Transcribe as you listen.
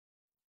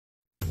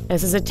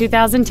This is a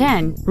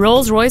 2010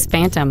 Rolls-Royce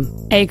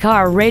Phantom, a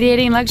car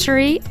radiating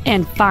luxury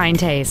and fine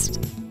taste.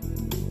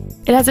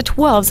 It has a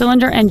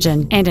 12-cylinder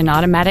engine and an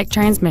automatic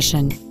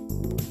transmission.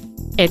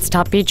 Its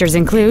top features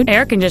include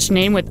air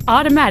conditioning with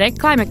automatic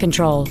climate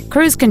control,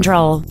 cruise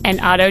control, an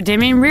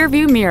auto-dimming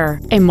rearview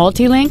mirror, a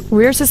multi-link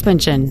rear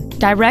suspension,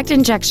 direct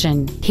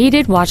injection,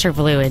 heated washer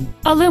fluid,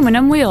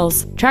 aluminum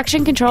wheels,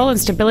 traction control and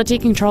stability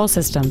control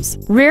systems,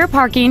 rear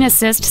parking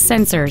assist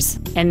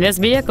sensors, and this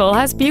vehicle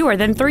has fewer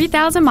than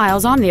 3,000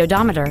 miles on the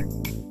odometer.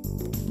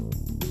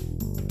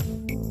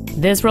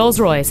 This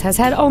Rolls-Royce has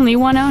had only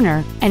one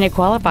owner, and it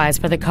qualifies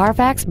for the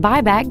Carfax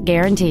buyback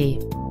guarantee.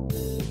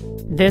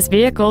 This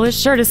vehicle is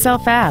sure to sell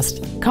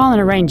fast. Call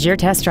and arrange your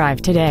test drive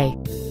today.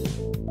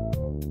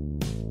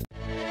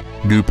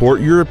 Newport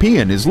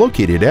European is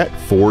located at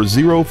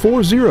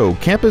 4040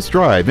 Campus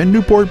Drive in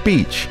Newport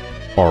Beach.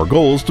 Our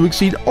goal is to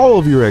exceed all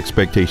of your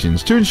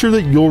expectations to ensure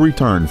that you'll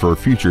return for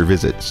future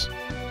visits.